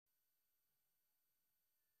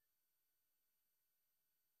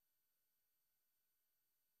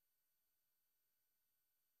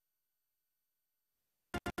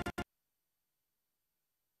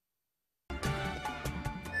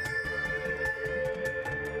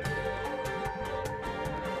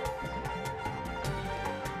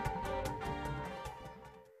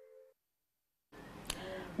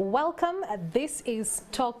Welcome. This is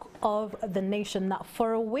Talk of the Nation. Now,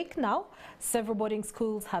 for a week now, several boarding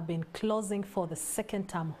schools have been closing for the second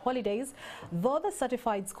term holidays. Though the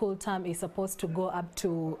certified school term is supposed to go up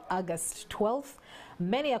to August 12th,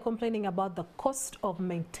 many are complaining about the cost of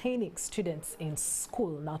maintaining students in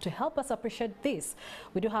school. Now, to help us appreciate this,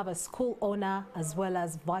 we do have a school owner as well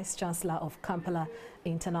as vice-chancellor of Kampala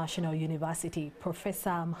International University, Professor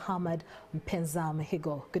Mouhammad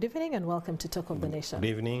Mpezamihigo. Good evening and welcome to Talk of the Nation. Good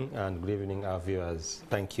evening and good evening our viewers.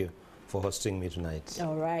 Thank you for hosting me tonight.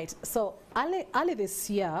 All right. So early this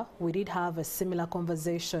year, we did have a similar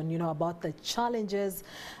conversation, about the challenges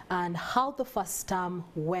and how the first term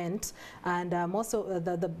went. And also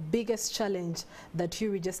the biggest challenge that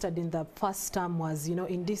you registered in the first term was,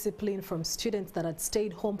 indiscipline from students that had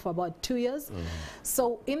stayed home for about 2 years.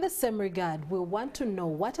 So in the same regard, we want to know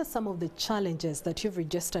what are some of the challenges that you've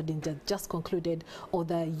registered in the just concluded or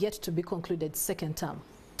the yet to be concluded second term?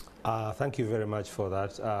 Thank you very much for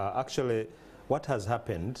that. Actually, what has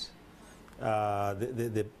happened,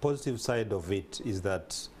 the positive side of it is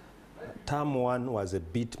that term one was a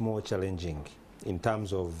bit more challenging in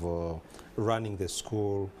terms of running the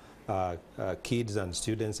school, kids and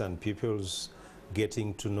students and pupils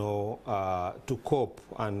getting to know, to cope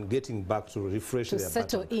and getting back to refresh their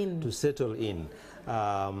settle in. To settle in.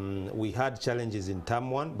 We had challenges in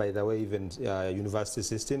term one, by the way, even university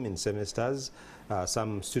system in semesters.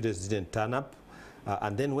 Some students didn't turn up.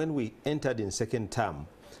 And then when we entered in second term,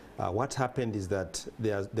 what happened is that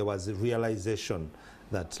there was a realization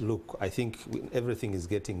that, look, I think everything is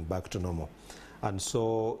getting back to normal. And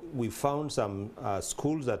so we found some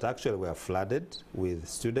schools that actually were flooded with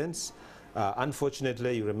students.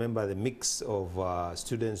 Unfortunately, you remember the mix of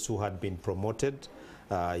students who had been promoted,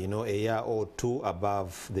 a year or two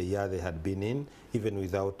above the year they had been in, even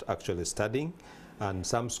without actually studying. And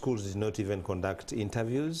some schools did not even conduct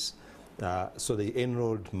interviews, so they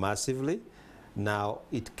enrolled massively. Now,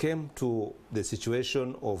 it came to the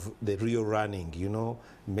situation of the real running,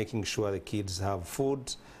 making sure the kids have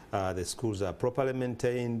food, the schools are properly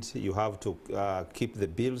maintained, you have to keep the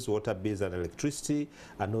bills, water bills and electricity,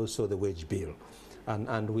 and also the wage bill.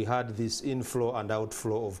 And we had this inflow and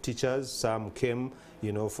outflow of teachers. Some came,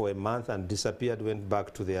 for a month and disappeared, went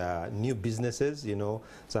back to their new businesses,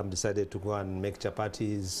 Some decided to go and make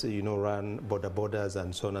chapatis, run borders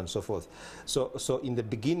and so on and so forth. So in the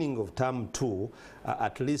beginning of term two,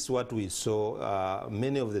 at least what we saw,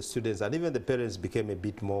 many of the students and even the parents became a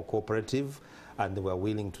bit more cooperative and they were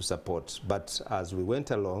willing to support. But as we went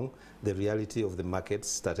along, the reality of the markets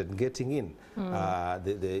started getting in.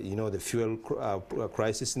 The fuel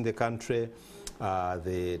crisis in the country,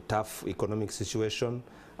 the tough economic situation.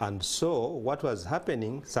 And so what was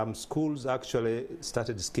happening, some schools actually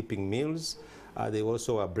started skipping meals. They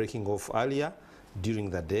also were breaking off earlier during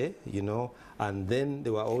the day, and then they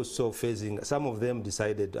were also facing, some of them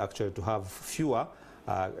decided actually to have fewer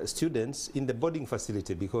students in the boarding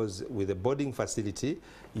facility, because with the boarding facility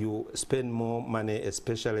you spend more money,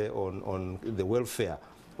 especially on the welfare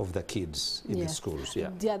of the kids in the schools.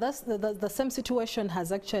 Yeah, that's the same situation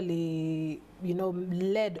has actually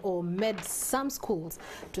led or made some schools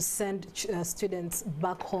to send students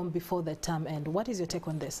back home before the term end. What is your take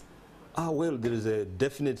on this? Well, there is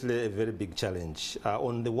definitely a very big challenge.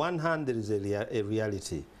 On the one hand, there is a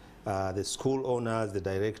reality. The school owners, the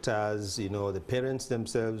directors, the parents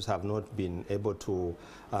themselves have not been able to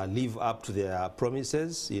live up to their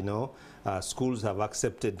promises. Schools have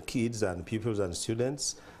accepted kids and pupils and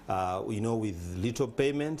students, with little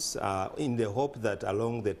payments in the hope that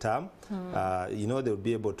along the term, they'll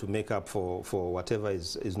be able to make up for whatever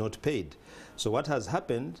is not paid. So what has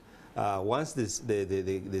happened, once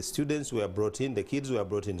the students were brought in, the kids were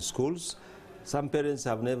brought in schools, some parents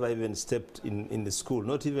have never even stepped in the school,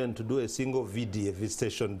 not even to do a single VD,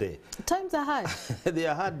 visitation day. Times are hard. They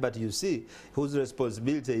are hard, but you see, whose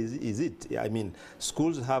responsibility is it? I mean,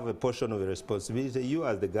 schools have a portion of a responsibility. You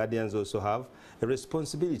as the guardians also have a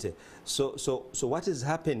responsibility. So what is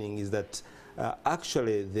happening is that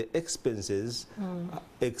actually the expenses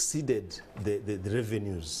exceeded the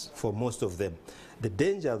revenues for most of them. The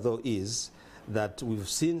danger, though, is that we've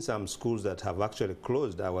seen some schools that have actually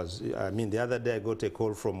closed. The other day I got a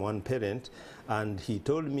call from one parent and he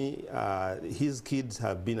told me his kids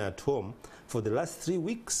have been at home for the last 3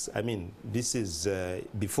 weeks. This is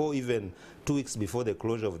before, even 2 weeks before the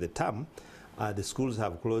closure of the term. The schools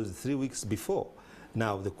have closed 3 weeks before.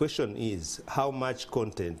 Now the question is, how much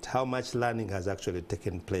content, how much learning has actually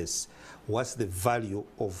taken place? What's the value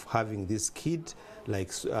of having this kid like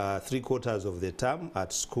 3/4 of the term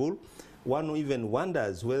at school? One even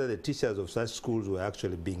wonders whether the teachers of such schools were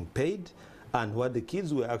actually being paid and what the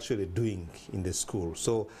kids were actually doing in the school.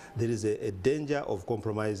 So there is a danger of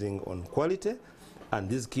compromising on quality, and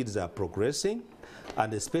these kids are progressing,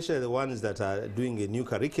 and especially the ones that are doing a new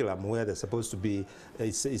curriculum where they're supposed to be,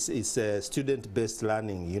 it's student-based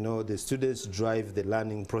learning. You know, the students drive the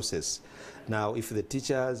learning process. Now, if the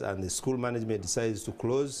teachers and the school management decides to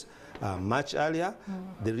close much earlier,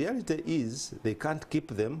 the reality is they can't keep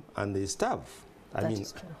them and they starve. I mean,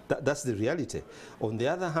 that's the reality. On the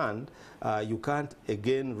other hand, you can't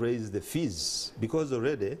again raise the fees because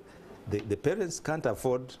already the parents can't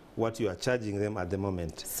afford what you are charging them at the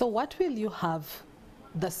moment. So what will you have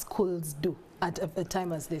the schools do at a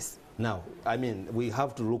time as this? Now, I mean, we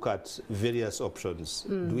have to look at various options.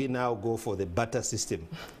 Do we now go for the barter system,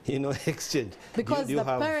 you know, exchange? Because the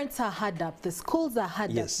parents are hard up, the schools are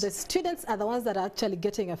hard up, the students are the ones that are actually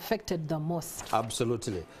getting affected the most.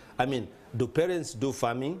 Absolutely. I mean, do parents do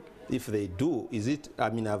farming? If they do, is it, I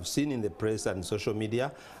mean, I've seen in the press and social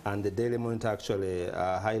media, and the Daily Monitor actually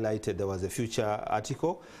highlighted, there was a Future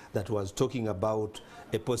article that was talking about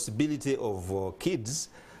a possibility of kids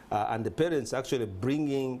and the parents actually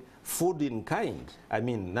bringing food in kind. I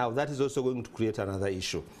mean, now that is also going to create another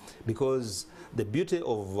issue, because the beauty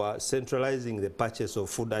of centralizing the purchase of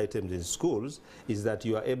food items in schools is that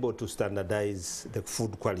you are able to standardize the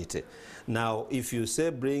food quality. Now, if you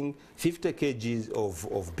say bring 50 kgs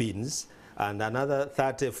of beans and another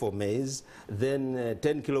 30 for maize, then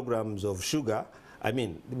 10 kilograms of sugar, I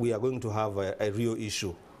mean, we are going to have a real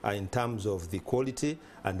issue in terms of the quality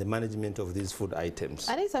and the management of these food items.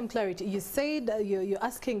 I need some clarity. You said you're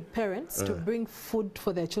asking parents to bring food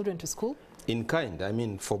for their children to school? In kind, I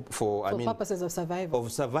mean, for purposes of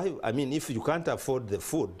survival. I mean, if you can't afford the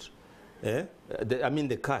food, I mean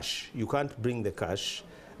the cash, you can't bring the cash,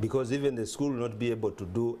 because even the school will not be able to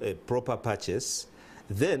do a proper purchase.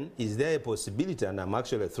 Then is there a possibility, and I'm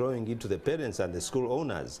actually throwing it to the parents and the school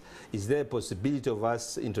owners, is there a possibility of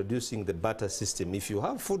us introducing the barter system? If you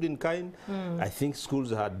have food in kind, I think schools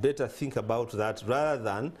had better think about that rather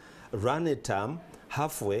than run a term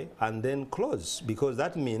halfway and then close, because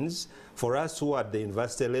that means for us who are at the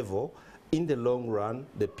university level, in the long run,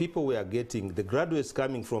 the people we are getting, the graduates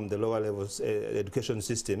coming from the lower levels education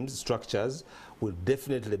systems, structures, will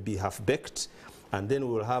definitely be half-baked, and then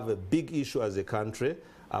we will have a big issue as a country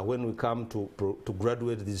when we come to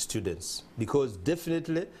graduate these students, because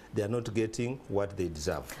definitely they are not getting what they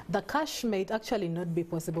deserve. The cash may actually not be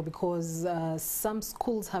possible because some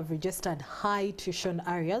schools have registered high tuition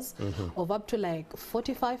areas of up to like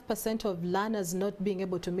 45% of learners not being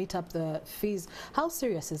able to meet up the fees. How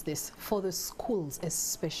serious is this for the schools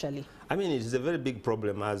especially? I mean, it's a very big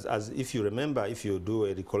problem, as if you remember, if you do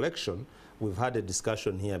a recollection, we've had a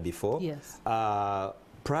discussion here before. Yes.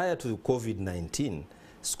 Prior to COVID-19,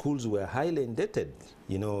 schools were highly indebted,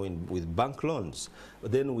 you know, with bank loans.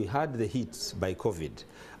 Then we had the hit by COVID.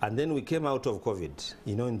 And then we came out of COVID.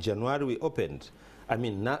 You know, in January we opened. I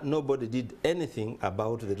mean, nobody did anything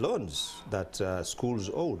about the loans that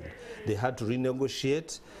schools owed. They had to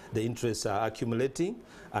renegotiate. The interests are accumulating.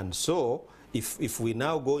 And so if we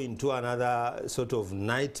now go into another sort of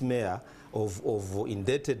nightmare of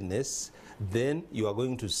indebtedness, then you are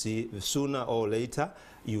going to see sooner or later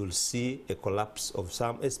you will see a collapse of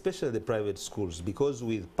some, especially the private schools, because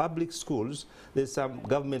with public schools there's some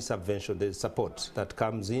government subvention, there's support that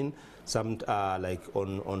comes in, some like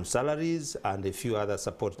on salaries and a few other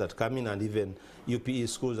support that come in, and even UPE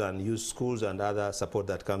schools and youth schools and other support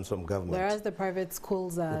that comes from government. Whereas the private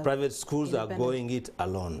schools are going it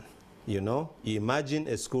alone. You know, you imagine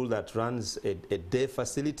a school that runs a day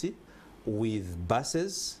facility with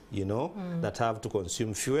buses, you know, that have to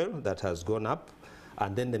consume fuel that has gone up,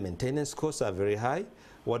 and then the maintenance costs are very high.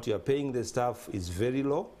 What you are paying the staff is very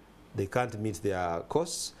low. They can't meet their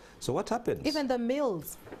costs. So what happens? Even the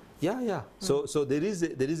meals. Yeah. So there is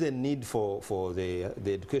a need for the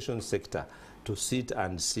education sector to sit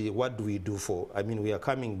and see what do we do for. I mean, we are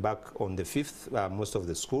coming back on the 5th, most of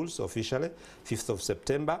the schools officially, 5th of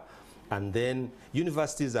September. And then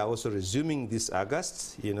universities are also resuming this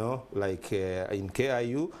August, you know, like in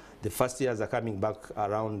KIU, the first years are coming back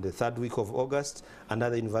around the 3rd week of August, and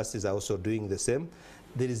other universities are also doing the same.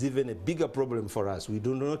 There is even a bigger problem for us. We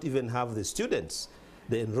do not even have the students.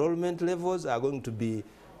 The enrollment levels are going to be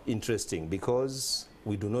interesting because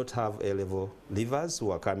we do not have A-level leavers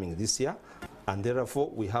who are coming this year, and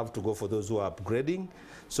therefore we have to go for those who are upgrading.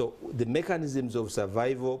 So the mechanisms of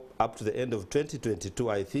survival up to the end of 2022,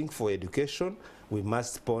 I think for education, we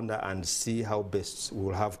must ponder and see how best we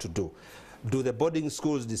will have to do. Do the boarding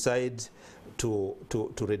schools decide to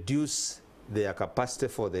reduce their capacity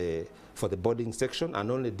for the boarding section and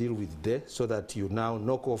only deal with day, so that you now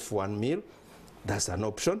knock off one meal That's an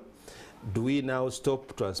option. Do we now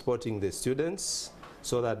stop transporting the students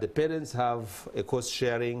so that the parents have a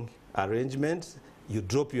cost-sharing arrangement? You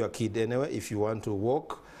drop your kid anyway if you want to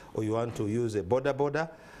walk or you want to use a boda.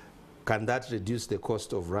 Can that reduce the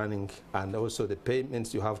cost of running and also the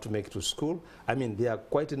payments you have to make to school? I mean, there are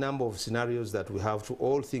quite a number of scenarios that we have to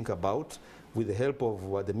all think about with the help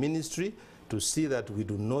of the ministry to see that we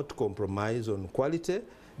do not compromise on quality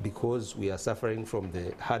because we are suffering from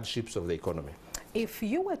the hardships of the economy. If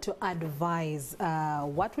you were to advise,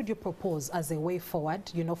 what would you propose as a way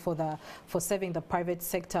forward, you know, for saving the private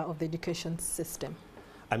sector of the education system?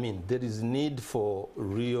 I mean, there is need for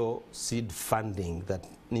real seed funding that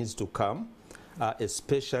needs to come,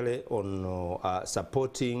 especially on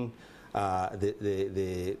supporting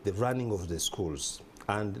the running of the schools.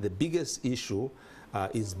 And the biggest issue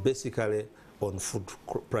is basically on food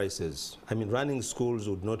prices. I mean, running schools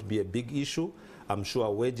would not be a big issue. I'm sure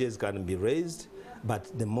wages can be raised,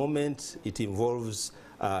 but the moment it involves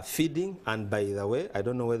feeding, and by the way, I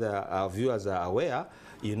don't know whether our viewers are aware,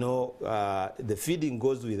 you know, the feeding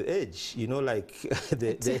goes with age. You know, like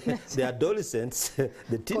the adolescents,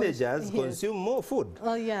 the teenagers consume more food.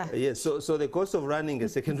 Oh, yeah. Yes, so the cost of running a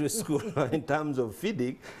secondary school in terms of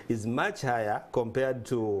feeding is much higher compared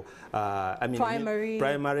to, I mean,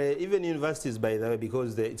 primary, even universities, by the way,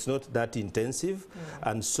 because it's not that intensive.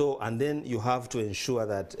 And then you have to ensure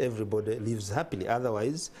that everybody lives happily.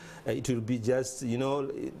 Otherwise, it will be just, you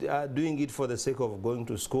know, doing it for the sake of going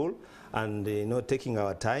to school and, you know, taking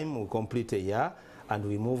our time. We complete a year and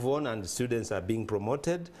we move on and students are being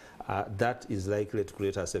promoted. That is likely to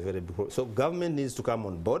create us a very big problem. So government needs to come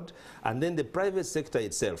on board, and then the private sector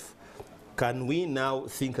itself. Can we now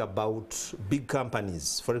think about big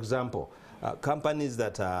companies, for example, companies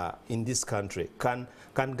that are in this country? Can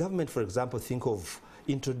government, for example, think of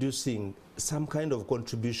introducing some kind of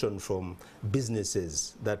contribution from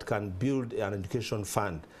businesses that can build an education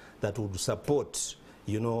fund that would support,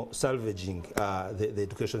 you know, salvaging the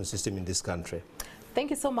education system in this country? Thank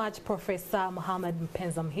you so much, Professor Mouhammad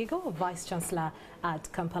Mpezamihigo, Vice-Chancellor at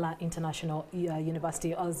Kampala International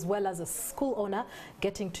University, as well as a school owner,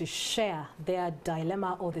 getting to share their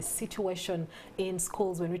dilemma or the situation in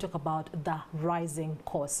schools when we talk about the rising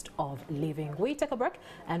cost of living. We take a break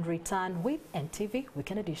and return with NTV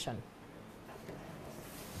Weekend Edition.